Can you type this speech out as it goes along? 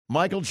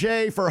Michael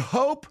J. for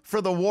Hope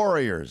for the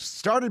Warriors.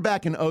 Started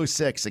back in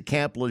 '06 at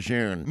Camp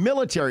Lejeune.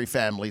 Military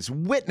families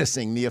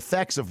witnessing the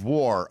effects of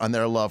war on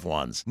their loved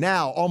ones.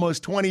 Now,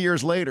 almost 20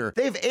 years later,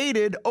 they've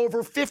aided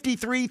over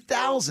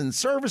 53,000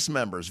 service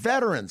members,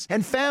 veterans,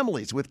 and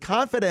families with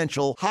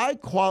confidential,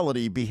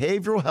 high-quality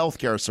behavioral health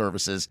care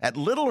services at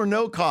little or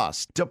no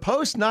cost to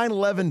post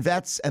 9/11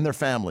 vets and their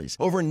families.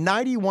 Over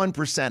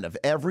 91% of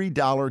every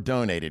dollar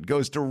donated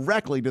goes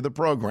directly to the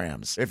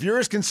programs. If you're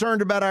as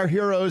concerned about our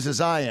heroes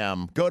as I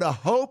am, go to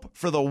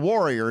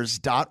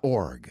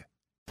hopeforthewarriors.org.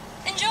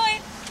 Enjoy.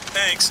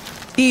 Thanks.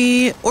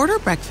 Order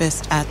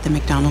breakfast at the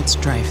McDonald's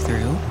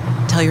drive-thru.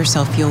 Tell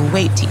yourself you'll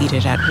wait to eat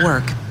it at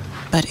work,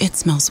 but it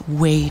smells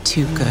way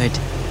too good.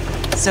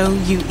 So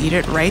you eat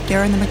it right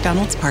there in the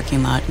McDonald's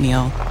parking lot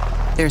meal.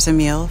 There's a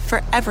meal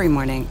for every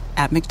morning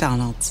at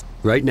McDonald's.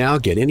 Right now,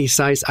 get any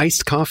size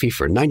iced coffee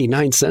for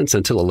 99 cents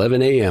until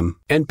 11 a.m.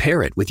 and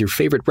pair it with your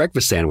favorite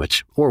breakfast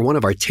sandwich or one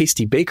of our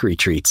tasty bakery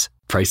treats.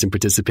 Price and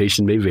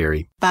participation may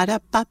vary.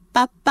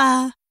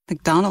 Ba-da-ba-ba-ba.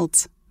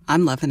 McDonald's.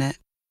 I'm loving it.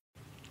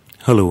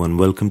 Hello and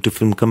welcome to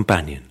Film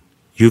Companion.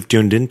 You've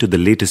tuned in to the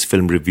latest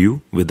film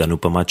review with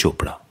Anupama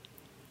Chopra.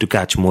 To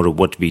catch more of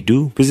what we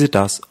do, visit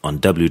us on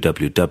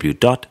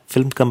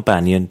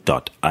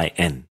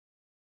www.filmcompanion.in.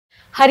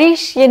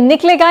 Harish, ये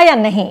निकलेगा या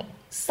नहीं?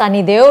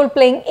 Sunny Deol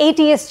playing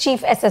ATS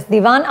Chief SS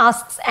Diwan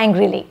asks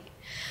angrily.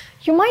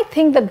 You might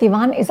think that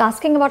Diwan is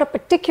asking about a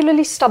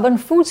particularly stubborn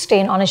food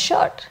stain on his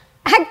shirt.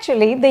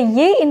 Actually, the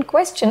ye in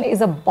question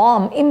is a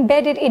bomb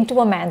embedded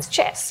into a man's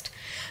chest.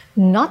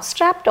 Not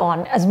strapped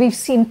on, as we've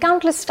seen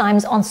countless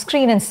times on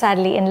screen and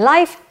sadly in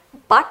life,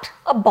 but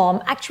a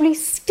bomb actually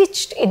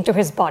stitched into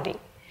his body.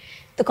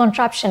 The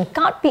contraption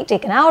can't be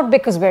taken out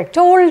because we're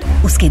told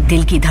उसके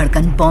दिल की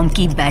धड़कन bomb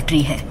की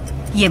battery है.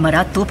 ये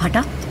मरा तो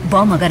फटा,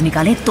 बॉम्ब अगर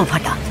निकाले तो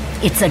फटा.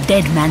 It's a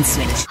dead man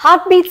switch.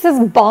 Heartbeats is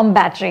bomb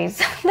batteries.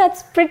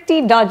 That's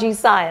pretty dodgy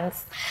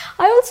science.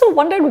 I also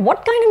wondered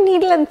what kind of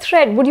needle and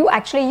thread would you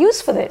actually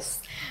use for this?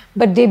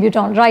 But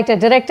debutant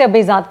writer-director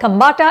Behzad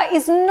Khambata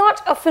is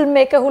not a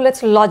filmmaker who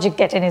lets logic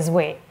get in his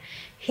way.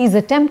 He's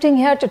attempting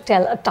here to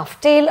tell a tough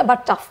tale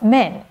about tough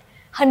men.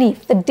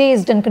 Hanif, the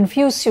dazed and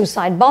confused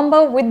suicide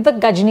bomber with the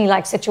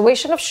Gajni-like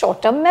situation of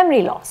short-term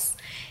memory loss.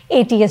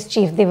 ATS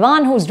Chief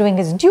Diwan, who's doing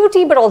his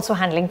duty but also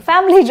handling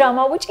family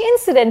drama, which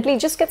incidentally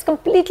just gets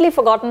completely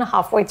forgotten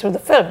halfway through the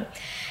film.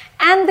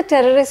 And the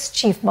terrorist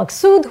Chief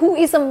Maqsood, who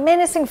is a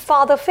menacing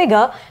father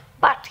figure,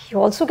 but he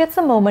also gets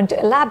a moment to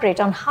elaborate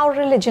on how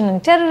religion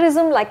and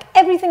terrorism, like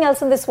everything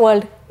else in this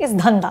world, is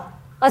dhanda.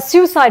 A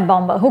suicide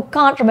bomber who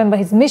can't remember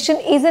his mission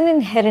is an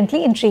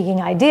inherently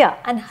intriguing idea,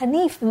 and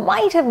Hanif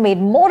might have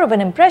made more of an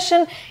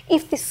impression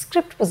if the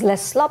script was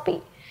less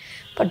sloppy.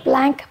 But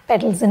blank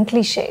peddles and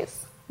clichés.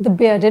 The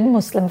bearded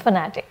Muslim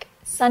fanatic,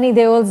 Sunny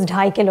Deol's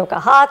dhai kilo ka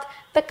haath,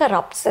 the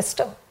corrupt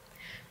system.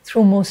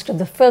 Through most of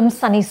the film,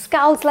 Sunny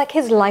scowls like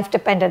his life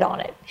depended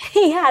on it.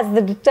 He has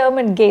the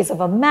determined gaze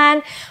of a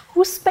man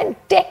who spent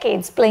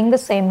decades playing the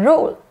same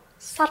role.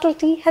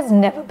 Subtlety has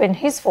never been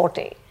his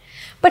forte.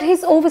 But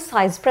his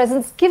oversized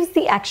presence gives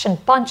the action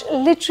punch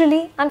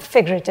literally and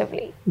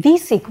figuratively.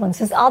 These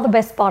sequences are the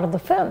best part of the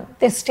film.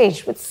 They're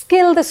staged with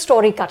skill, the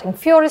story cutting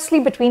furiously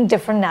between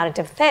different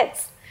narrative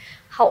threads.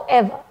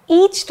 However,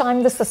 each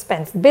time the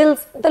suspense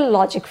builds, the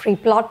logic-free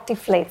plot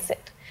deflates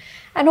it.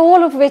 And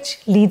all of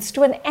which leads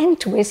to an end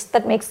twist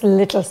that makes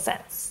little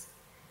sense.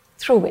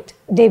 Through it,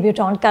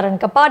 debutant Karan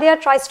Kapadia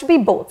tries to be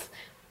both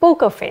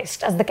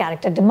poker-faced as the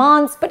character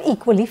demands, but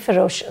equally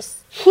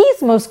ferocious.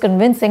 He's most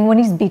convincing when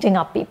he's beating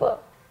up people.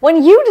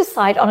 When you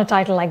decide on a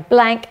title like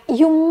Blank,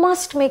 you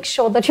must make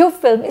sure that your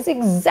film is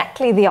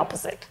exactly the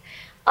opposite.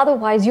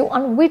 Otherwise, you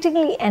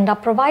unwittingly end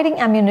up providing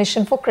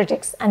ammunition for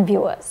critics and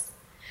viewers.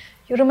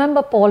 You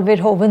remember Paul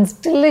Verhoeven's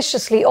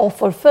deliciously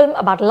awful film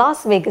about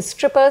Las Vegas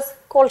strippers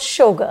called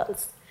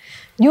Showgirls.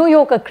 New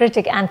Yorker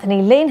critic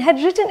Anthony Lane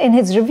had written in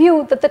his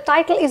review that the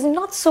title is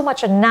not so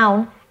much a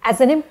noun as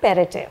an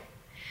imperative.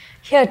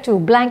 Here too,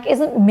 blank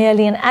isn't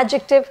merely an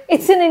adjective,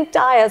 it's an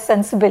entire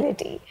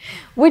sensibility,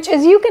 which,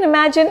 as you can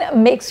imagine,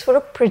 makes for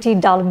a pretty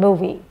dull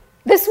movie.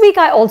 This week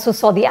I also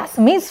saw the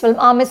Assamese film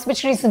Amis,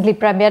 which recently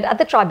premiered at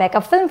the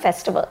Tribeca Film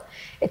Festival.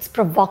 It's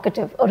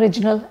provocative,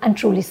 original and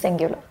truly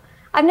singular.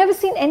 I've never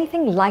seen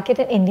anything like it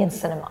in Indian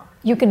cinema.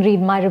 You can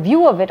read my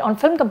review of it on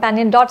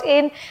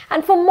filmcompanion.in,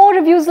 and for more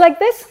reviews like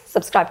this,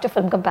 subscribe to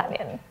Film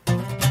Companion.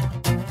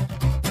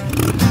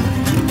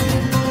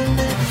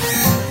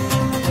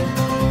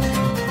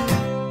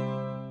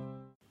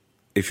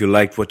 If you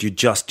liked what you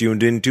just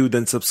tuned into,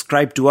 then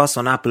subscribe to us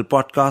on Apple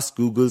Podcasts,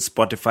 Google,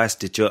 Spotify,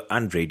 Stitcher,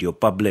 and Radio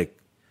Public.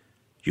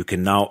 You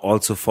can now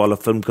also follow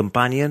Film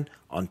Companion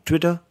on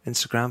Twitter,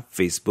 Instagram,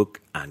 Facebook,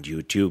 and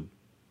YouTube.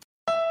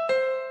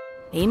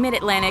 Hey,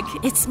 Mid-Atlantic,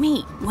 it's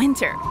me,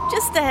 Winter.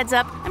 Just a heads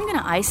up, I'm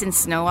gonna ice and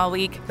snow all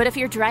week, but if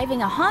you're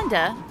driving a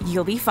Honda,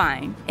 you'll be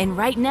fine. And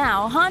right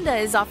now, Honda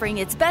is offering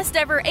its best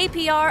ever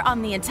APR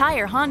on the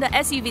entire Honda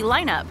SUV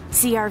lineup.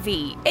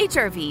 CR-V,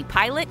 HR-V,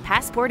 Pilot,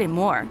 Passport, and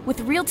more.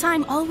 With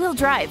real-time all-wheel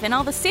drive and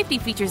all the safety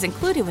features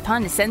included with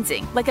Honda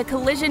Sensing, like a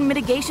collision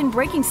mitigation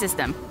braking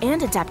system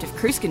and adaptive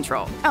cruise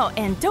control. Oh,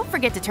 and don't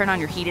forget to turn on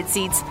your heated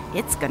seats.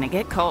 It's gonna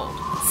get cold.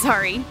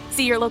 Sorry.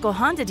 See your local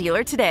Honda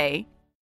dealer today.